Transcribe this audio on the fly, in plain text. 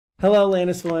Hello,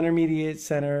 Landisville Intermediate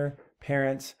Center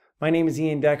parents. My name is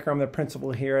Ian Daecher. I'm the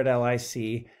principal here at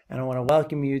LIC, and I want to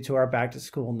welcome you to our back to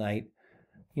school night.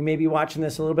 You may be watching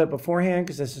this a little bit beforehand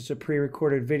because this is a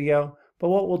pre-recorded video, but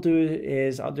what we'll do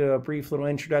is I'll do a brief little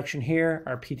introduction here.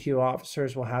 Our PTO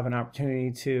officers will have an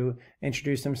opportunity to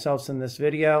introduce themselves in this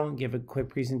video and give a quick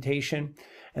presentation,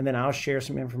 and then I'll share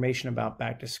some information about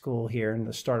back to school here in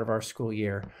the start of our school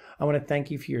year. I want to thank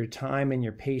you for your time and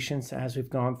your patience as we've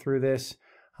gone through this.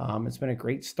 It's been a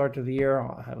great start to the year.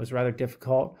 It was rather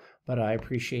difficult, but I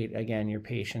appreciate, again, your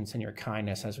patience and your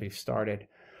kindness as we've started.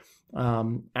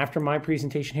 After my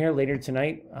presentation here later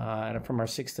tonight, from our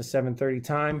 6 to 7:30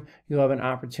 time, you'll have an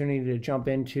opportunity to jump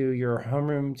into your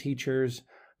homeroom teachers'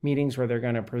 meetings where they're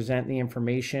going to present the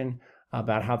information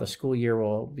about how the school year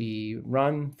will be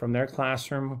run from their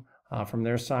classroom, from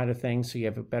their side of things, so you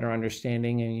have a better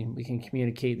understanding and we can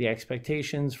communicate the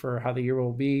expectations for how the year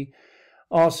will be.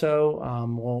 Also,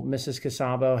 Mrs.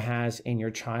 Casabo has in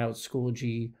your child's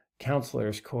Schoology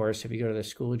counselor's course, if you go to the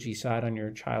Schoology side on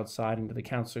your child's side into the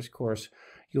counselor's course,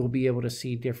 you'll be able to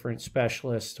see different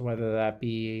specialists, whether that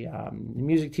be the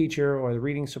music teacher or the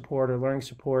reading support or learning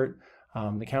support.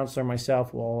 The counselor,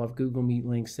 myself, will all have Google Meet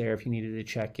links there if you needed to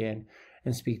check in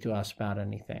and speak to us about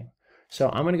anything. So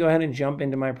I'm going to go ahead and jump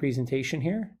into my presentation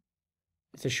here.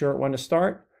 It's a short one to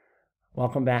start.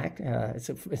 Welcome back. It's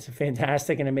a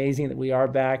fantastic and amazing that we are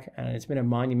back, and it's been a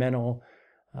monumental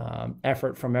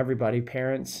effort from everybody,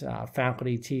 parents,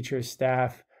 faculty, teachers,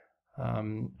 staff,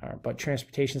 but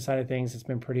transportation side of things, it's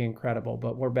been pretty incredible.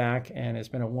 But we're back, and it's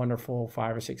been a wonderful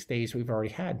 5 or 6 days we've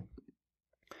already had.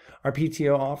 Our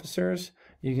PTO officers,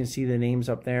 you can see the names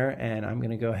up there, and I'm going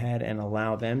to go ahead and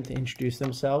allow them to introduce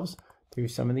themselves through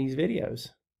some of these videos.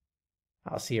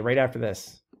 I'll see you right after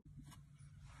this.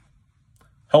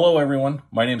 Hello everyone,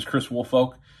 my name is Chris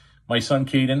Woolfolk. My son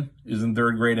Caden is in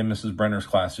 3rd grade in Mrs. Brenner's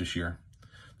class this year.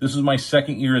 This is my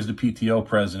 2nd year as the PTO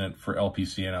president for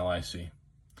LPC and LIC.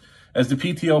 As the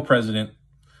PTO president,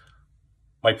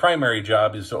 my primary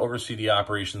job is to oversee the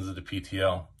operations of the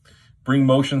PTO, bring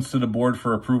motions to the board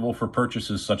for approval for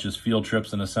purchases such as field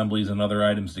trips and assemblies and other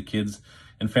items the kids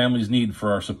and families need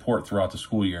for our support throughout the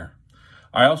school year.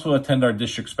 I also attend our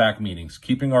district SPAC meetings,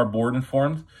 keeping our board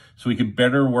informed so we can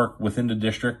better work within the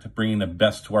district, bringing the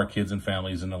best to our kids and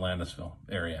families in the Landisville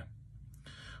area.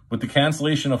 With the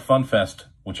cancellation of FunFest,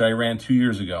 which I ran 2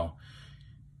 years ago,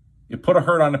 it put a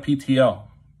hurt on the PTO.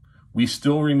 We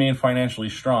still remain financially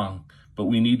strong, but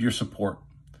we need your support.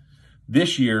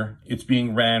 This year, it's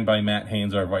being ran by Matt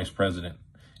Haynes, our vice president.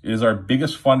 It is our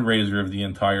biggest fundraiser of the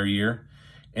entire year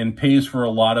and pays for a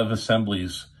lot of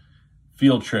assemblies,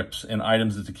 field trips, and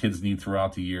items that the kids need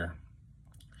throughout the year.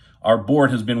 Our board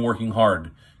has been working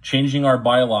hard, changing our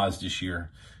bylaws this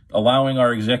year, allowing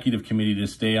our executive committee to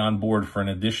stay on board for an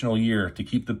additional year to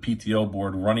keep the PTO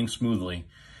board running smoothly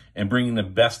and bringing the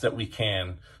best that we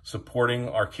can, supporting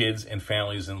our kids and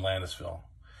families in Landisville.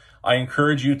 I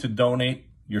encourage you to donate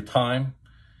your time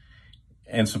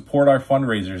and support our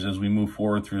fundraisers as we move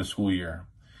forward through the school year.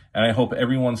 And I hope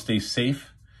everyone stays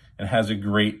safe and has a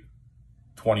great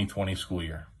 2020 school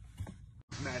year.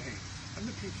 Matt Haynes. I'm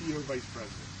the PTO Vice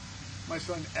President. My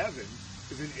son Evan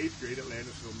is in 8th grade at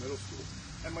Landisville Middle School,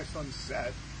 and my son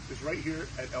Seth is right here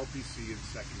at LPC in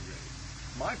 2nd grade.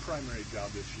 My primary job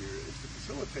this year is to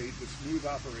facilitate the smooth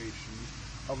operation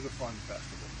of the Fun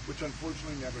Festival, which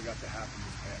unfortunately never got to happen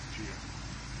this past year.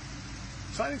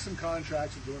 Signing some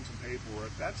contracts and doing some paperwork,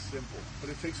 that's simple,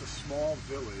 but it takes a small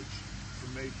village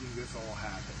for making this all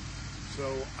happen. So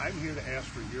I'm here to ask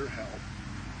for your help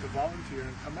to volunteer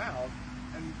and come out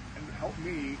and help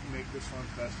me make this Fun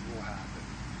Festival happen.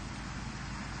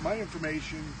 My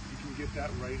information, you can get that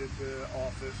right at the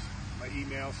office. My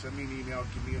email, send me an email,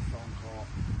 give me a phone call.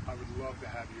 I would love to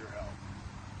have your help.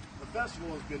 The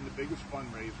festival has been the biggest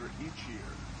fundraiser each year,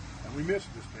 and we missed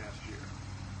this past year.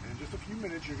 And in just a few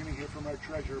minutes, you're going to hear from our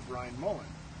treasurer, Brian Mullen,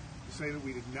 to say that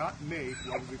we did not make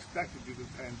what was expected due to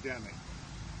the pandemic.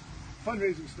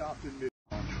 Fundraising stopped in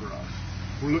mid-launch for us.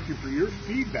 We're looking for your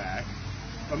feedback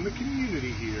from the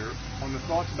community here on the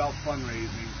thoughts about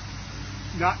fundraising,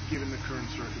 not given the current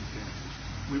circumstances.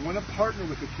 We want to partner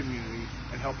with the community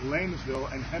and help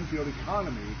Landisville and Hempfield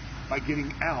economy by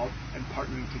getting out and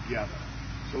partnering together.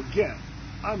 So again,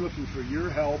 I'm looking for your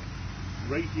help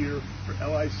right here for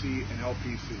LIC and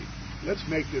LPC. Let's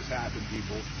make this happen,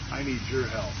 people. I need your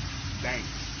help. Thanks.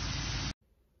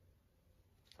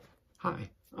 Hi,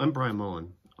 I'm Brian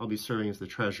Mullen. I'll be serving as the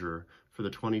treasurer for the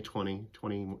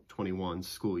 2020-2021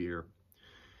 school year.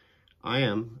 I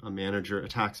am a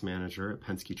tax manager at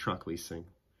Penske Truck Leasing.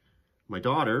 My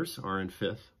daughters are in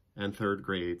 5th and 3rd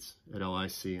grades at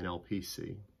LIC and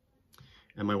LPC.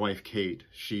 and my wife, Kate.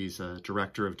 She's a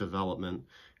Director of Development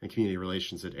and Community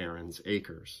Relations at Aaron's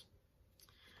Acres.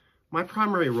 My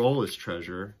primary role as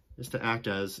treasurer is to act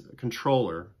as a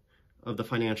controller of the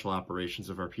financial operations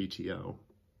of our PTO.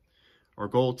 Our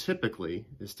goal typically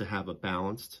is to have a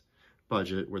balanced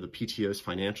budget where the PTO's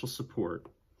financial support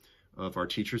of our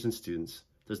teachers and students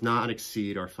does not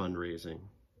exceed our fundraising.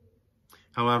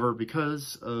 However,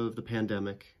 because of the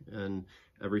pandemic and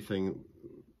everything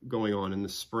going on in the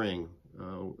spring,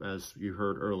 as you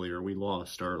heard earlier, we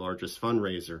lost our largest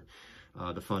fundraiser,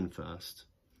 the Fun Fest.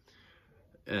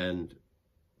 And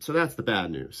so that's the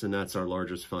bad news, and that's our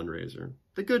largest fundraiser.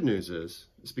 The good news is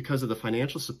because of the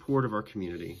financial support of our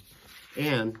community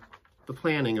and the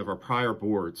planning of our prior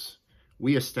boards,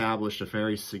 we established a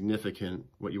very significant,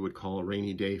 what you would call a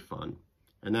rainy day fund.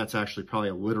 And that's actually probably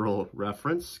a literal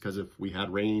reference, because if we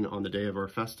had rain on the day of our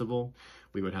festival,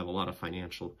 we would have a lot of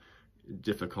financial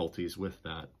difficulties with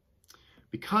that.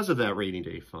 Because of that rainy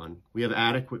day fund, we have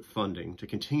adequate funding to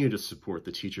continue to support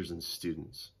the teachers and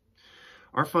students.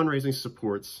 Our fundraising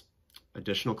supports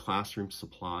additional classroom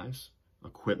supplies,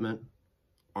 equipment,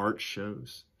 art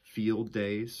shows, field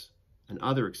days, and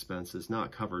other expenses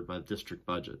not covered by the district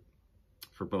budget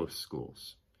for both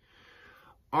schools.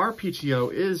 Our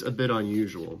PTO is a bit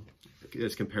unusual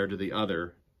as compared to the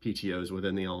other PTOs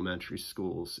within the elementary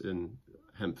schools in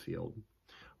Hempfield.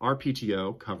 Our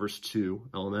PTO covers 2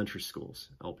 elementary schools,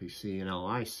 LPC and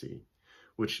LIC,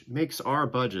 which makes our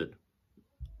budget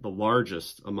the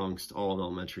largest amongst all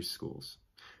elementary schools.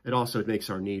 It also makes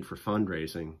our need for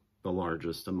fundraising the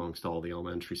largest amongst all the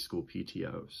elementary school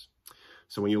PTOs.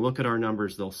 So when you look at our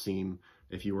numbers, they'll seem,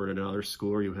 if you were at another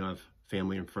school or you have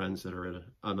family and friends that are at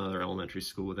another elementary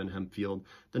school within Hempfield,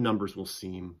 the numbers will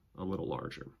seem a little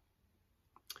larger.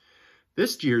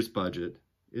 This year's budget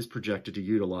is projected to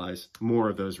utilize more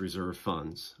of those reserve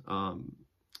funds,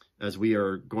 as we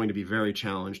are going to be very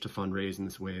challenged to fundraise in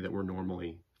this way that we're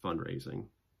normally fundraising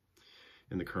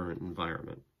in the current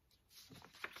environment.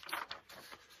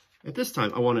 At this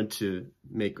time, I wanted to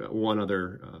make one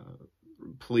other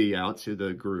plea out to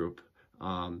the group.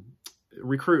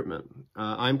 Recruitment.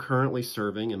 I'm currently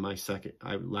serving in my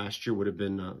last year would have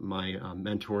been my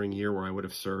mentoring year, where I would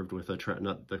have served with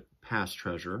the past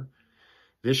treasurer.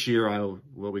 This year,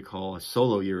 what we call a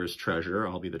solo year as treasurer.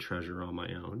 I'll be the treasurer on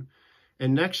my own.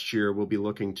 And next year, we'll be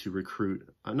looking to recruit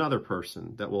another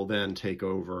person that will then take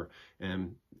over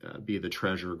and be the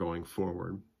treasurer going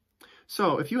forward.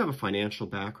 So if you have a financial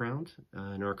background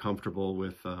and are comfortable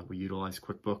with, we utilize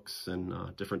QuickBooks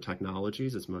and different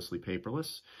technologies, it's mostly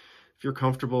paperless. If you're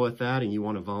comfortable with that and you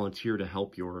want to volunteer to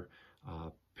help your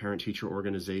parent-teacher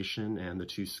organization and the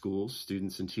 2 schools,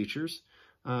 students and teachers,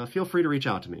 feel free to reach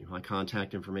out to me. My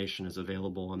contact information is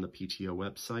available on the PTO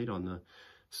website on the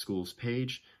school's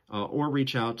page, or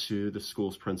reach out to the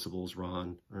school's principals,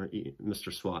 Ron, or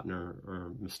Mr. Swatner,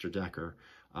 or Mr. Daecher,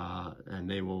 and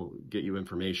they will get you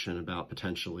information about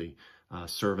potentially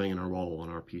serving in a role on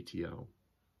our PTO.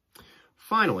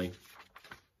 Finally,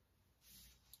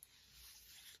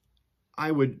 I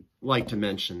would like to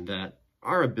mention that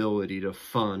our ability to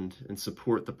fund and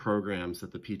support the programs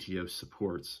that the PTO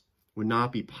supports would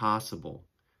not be possible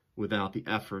without the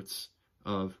efforts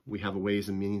of, we have a Ways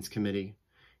and Means Committee,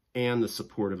 and the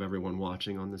support of everyone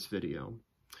watching on this video.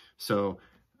 So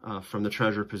from the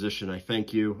treasurer position, I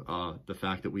thank you. The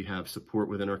fact that we have support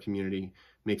within our community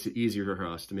makes it easier for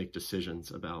us to make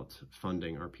decisions about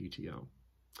funding our PTO.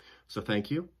 So thank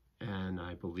you, and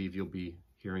I believe you'll be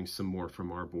hearing some more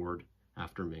from our board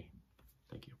after me.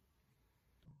 Thank you.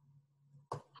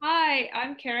 Hi,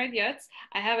 I'm Karen Yutz.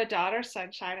 I have a daughter,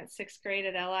 Sunshine, at 6th grade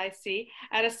at LIC,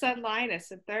 and a son,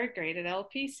 Linus, in 3rd grade at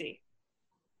LPC.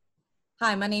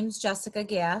 Hi, my name is Jessica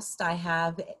Gast. I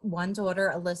have one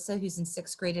daughter, Alyssa, who's in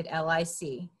 6th grade at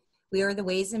LIC. We are the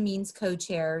Ways and Means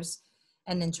co-chairs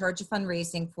and in charge of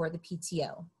fundraising for the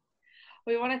PTO.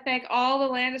 We want to thank all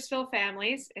the Landisville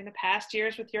families. In the past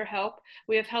years, with your help,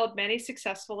 we have held many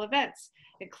successful events,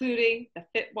 including the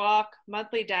Fit Walk,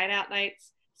 monthly dine-out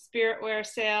nights, Spirit Wear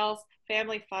sales,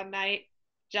 Family Fun Night,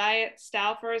 Giant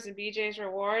Stalfers and BJ's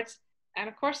Rewards, and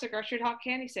of course the Gertrude Hawk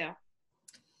Candy Sale.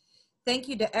 Thank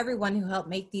you to everyone who helped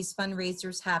make these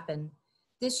fundraisers happen.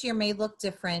 This year may look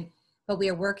different, but we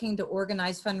are working to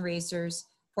organize fundraisers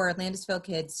for our Landisville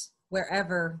kids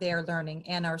wherever they are learning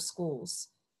and our schools.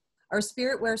 Our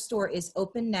Spirit Wear store is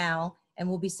open now, and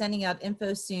we'll be sending out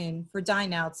info soon for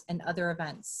dine-outs and other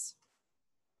events.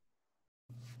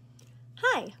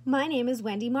 Hi, Hi, my name is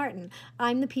Wendy Martin.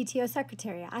 I'm the PTO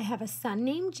secretary. I have a son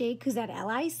named Jake who's at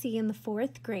LIC in the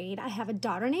 4th grade. I have a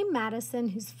daughter named Madison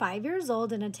who's 5 years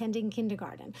old and attending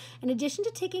kindergarten. In addition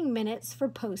to taking minutes for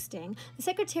posting, the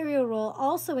secretarial role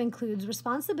also includes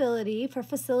responsibility for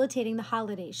facilitating the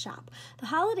holiday shop. The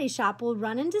holiday shop will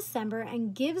run in December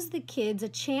and gives the kids a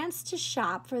chance to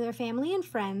shop for their family and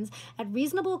friends at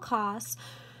reasonable costs,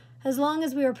 as long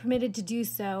as we are permitted to do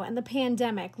so, and the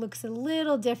pandemic looks a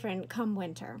little different come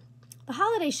winter. The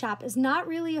holiday shop is not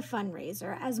really a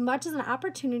fundraiser as much as an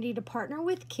opportunity to partner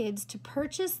with kids to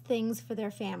purchase things for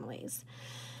their families.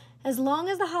 As long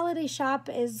as the holiday shop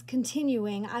is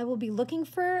continuing, I will be looking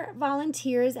for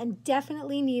volunteers and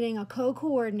definitely needing a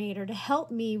co-coordinator to help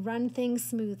me run things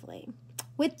smoothly.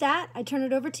 With that, I turn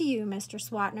it over to you, Mr.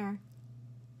 Swatner.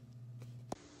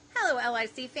 Hello,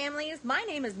 LIC families. My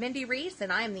name is Mindy Reese,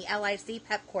 and I am the LIC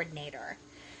PEP Coordinator.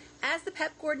 As the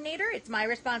PEP Coordinator, it's my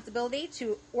responsibility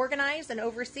to organize and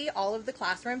oversee all of the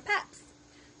classroom PEPs.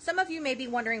 Some of you may be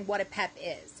wondering what a PEP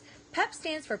is. PEP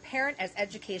stands for Parent as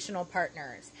Educational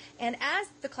Partners, and as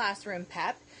the classroom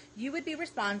PEP, you would be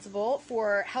responsible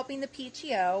for helping the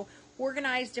PTO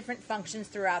organize different functions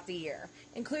throughout the year,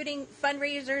 including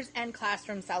fundraisers and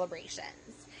classroom celebrations.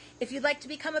 If you'd like to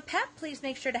become a PEP, please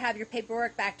make sure to have your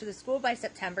paperwork back to the school by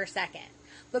September 2nd.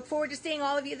 Look forward to seeing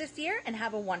all of you this year, and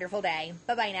have a wonderful day.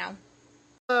 Bye-bye now.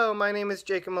 Hello, my name is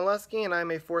Jacob Molesky, and I'm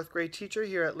a 4th grade teacher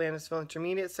here at Landisville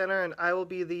Intermediate Center, and I will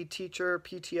be the teacher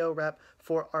PTO rep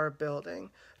for our building.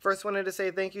 First, wanted to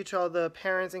say thank you to all the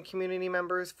parents and community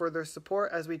members for their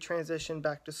support as we transition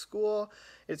back to school.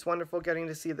 It's wonderful getting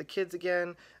to see the kids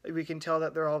again. We can tell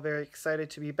that they're all very excited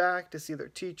to be back, to see their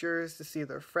teachers, to see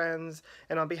their friends.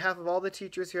 And on behalf of all the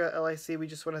teachers here at LIC, we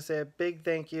just want to say a big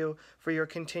thank you for your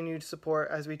continued support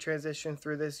as we transition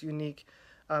through this unique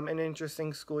and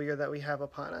interesting school year that we have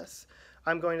upon us.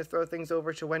 I'm going to throw things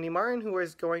over to Wendy Martin, who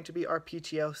is going to be our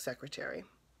PTO secretary.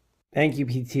 Thank you,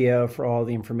 PTO, for all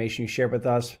the information you shared with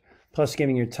us, plus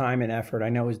giving your time and effort. I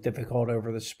know it was difficult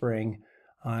over the spring,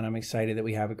 and I'm excited that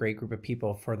we have a great group of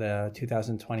people for the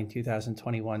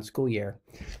 2020-2021 school year.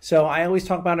 So I always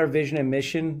talk about our vision and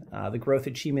mission, the growth,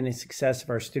 achievement, and success of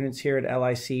our students here at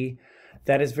LIC.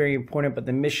 That is very important, but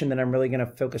the mission that I'm really going to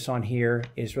focus on here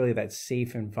is really that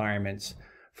safe environments.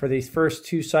 For these first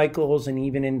 2 cycles and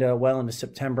even into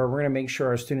September, we're going to make sure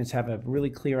our students have a really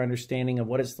clear understanding of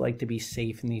what it's like to be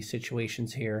safe in these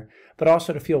situations here, but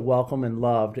also to feel welcome and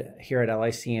loved here at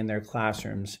LIC in their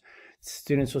classrooms.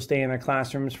 Students will stay in their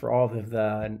classrooms for all of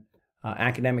the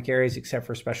academic areas except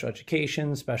for special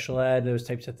education, special ed, those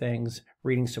types of things,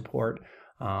 reading support.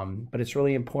 But it's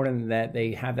really important that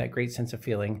they have that great sense of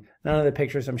feeling. None of the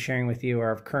pictures I'm sharing with you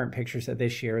are of current pictures of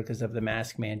this year because of the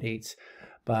mask mandates.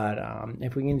 But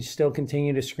if we can still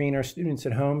continue to screen our students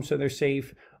at home so they're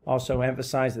safe, also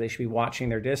emphasize that they should be watching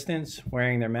their distance,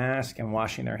 wearing their mask, and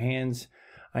washing their hands,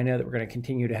 I know that we're going to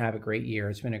continue to have a great year.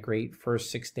 It's been a great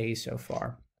first 6 days so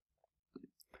far.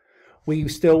 We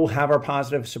still have our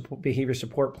positive behavior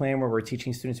support plan where we're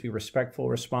teaching students to be respectful,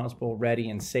 responsible, ready,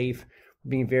 and safe. We're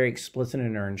being very explicit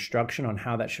in our instruction on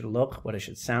how that should look, what it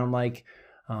should sound like.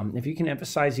 If you can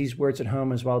emphasize these words at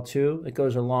home as well too, it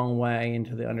goes a long way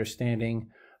into the understanding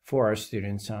for our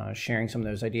students, sharing some of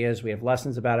those ideas. We have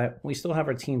lessons about it. We still have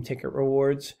our team ticket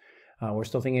rewards. We're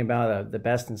still thinking about the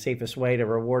best and safest way to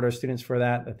reward our students for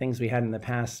that. The things we had in the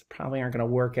past probably aren't going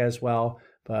to work as well,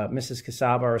 but Mrs.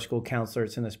 Casaba, our school counselor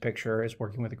that's in this picture, is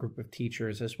working with a group of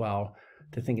teachers as well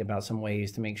to think about some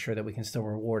ways to make sure that we can still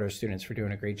reward our students for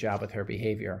doing a great job with their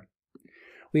behavior.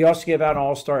 We also give out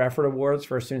All-Star Effort Awards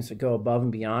for students that go above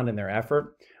and beyond in their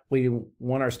effort. We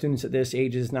want our students at this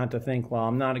ages not to think, well,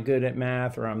 I'm not good at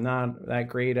math, or I'm not that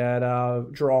great at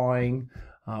drawing,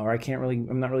 or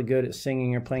I'm not really good at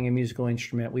singing or playing a musical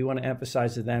instrument. We want to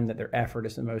emphasize to them that their effort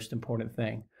is the most important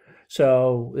thing.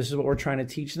 So this is what we're trying to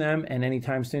teach them, and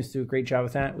anytime students do a great job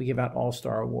with that, we give out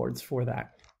All-Star Awards for that.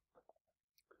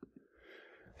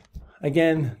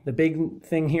 Again, the big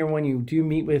thing here when you do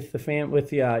meet with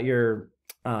your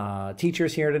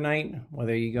teachers here tonight,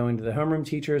 whether you go into the homeroom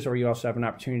teachers or you also have an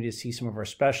opportunity to see some of our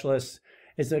specialists,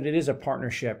 is that it is a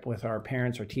partnership with our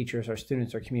parents, our teachers, our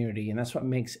students, our community, and that's what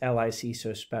makes LIC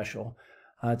so special.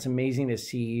 It's amazing to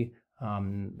see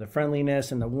the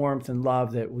friendliness and the warmth and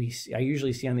love that I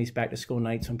usually see on these back to school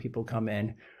nights when people come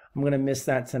in. I'm going to miss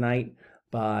that tonight,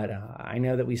 but I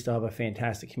know that we still have a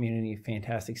fantastic community,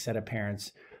 fantastic set of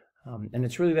parents. And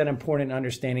it's really that important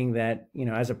understanding that,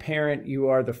 as a parent, you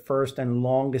are the first and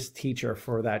longest teacher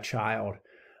for that child.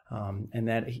 And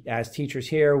that as teachers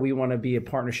here, we want to be a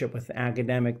partnership with the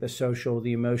academic, the social,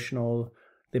 the emotional,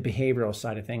 the behavioral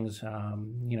side of things.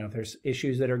 If there's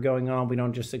issues that are going on, we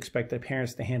don't just expect the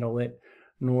parents to handle it,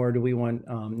 nor do we want,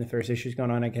 if there's issues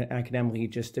going on academically,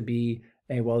 just to be,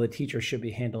 the teacher should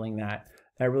be handling that.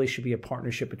 That really should be a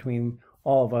partnership between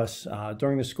all of us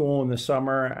during the school, in the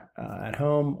summer, at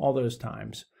home, all those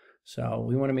times. So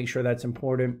we want to make sure that's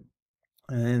important.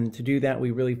 And to do that,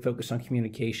 we really focus on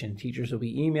communication. Teachers will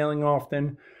be emailing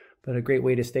often, but a great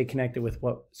way to stay connected with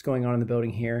what's going on in the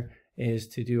building here is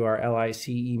to do our LIC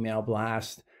email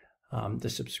blast, to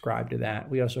subscribe to that.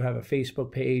 We also have a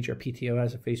Facebook page. Our PTO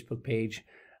has a Facebook page.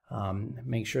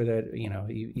 Make sure that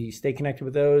you stay connected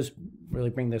with those,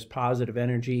 really bring this positive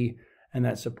energy and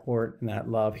that support and that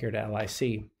love here to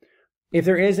LIC. If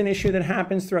there is an issue that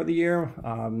happens throughout the year,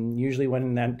 usually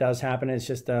when that does happen, it's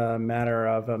just a matter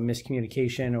of a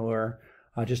miscommunication or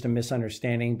just a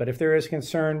misunderstanding. But if there is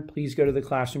concern, please go to the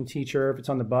classroom teacher. If it's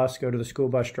on the bus, go to the school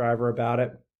bus driver about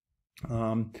it.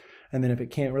 And then if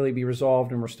it can't really be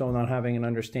resolved and we're still not having an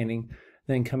understanding,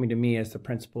 then coming to me as the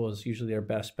principal is usually our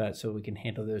best bet so we can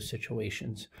handle those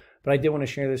situations. But I did want to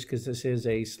share this because this is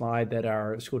a slide that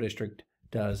our school district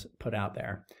does put out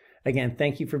there. Again,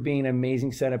 thank you for being an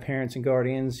amazing set of parents and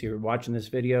guardians. You're watching this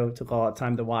video. It took a lot of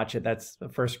time to watch it. That's the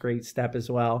first great step as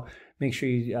well. Make sure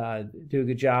you do a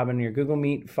good job on your Google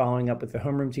Meet, following up with the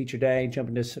homeroom teacher day, jump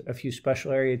into a few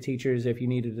special area teachers if you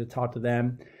needed to talk to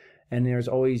them. And you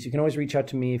can always reach out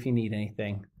to me if you need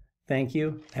anything. Thank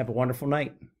you. Have a wonderful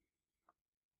night.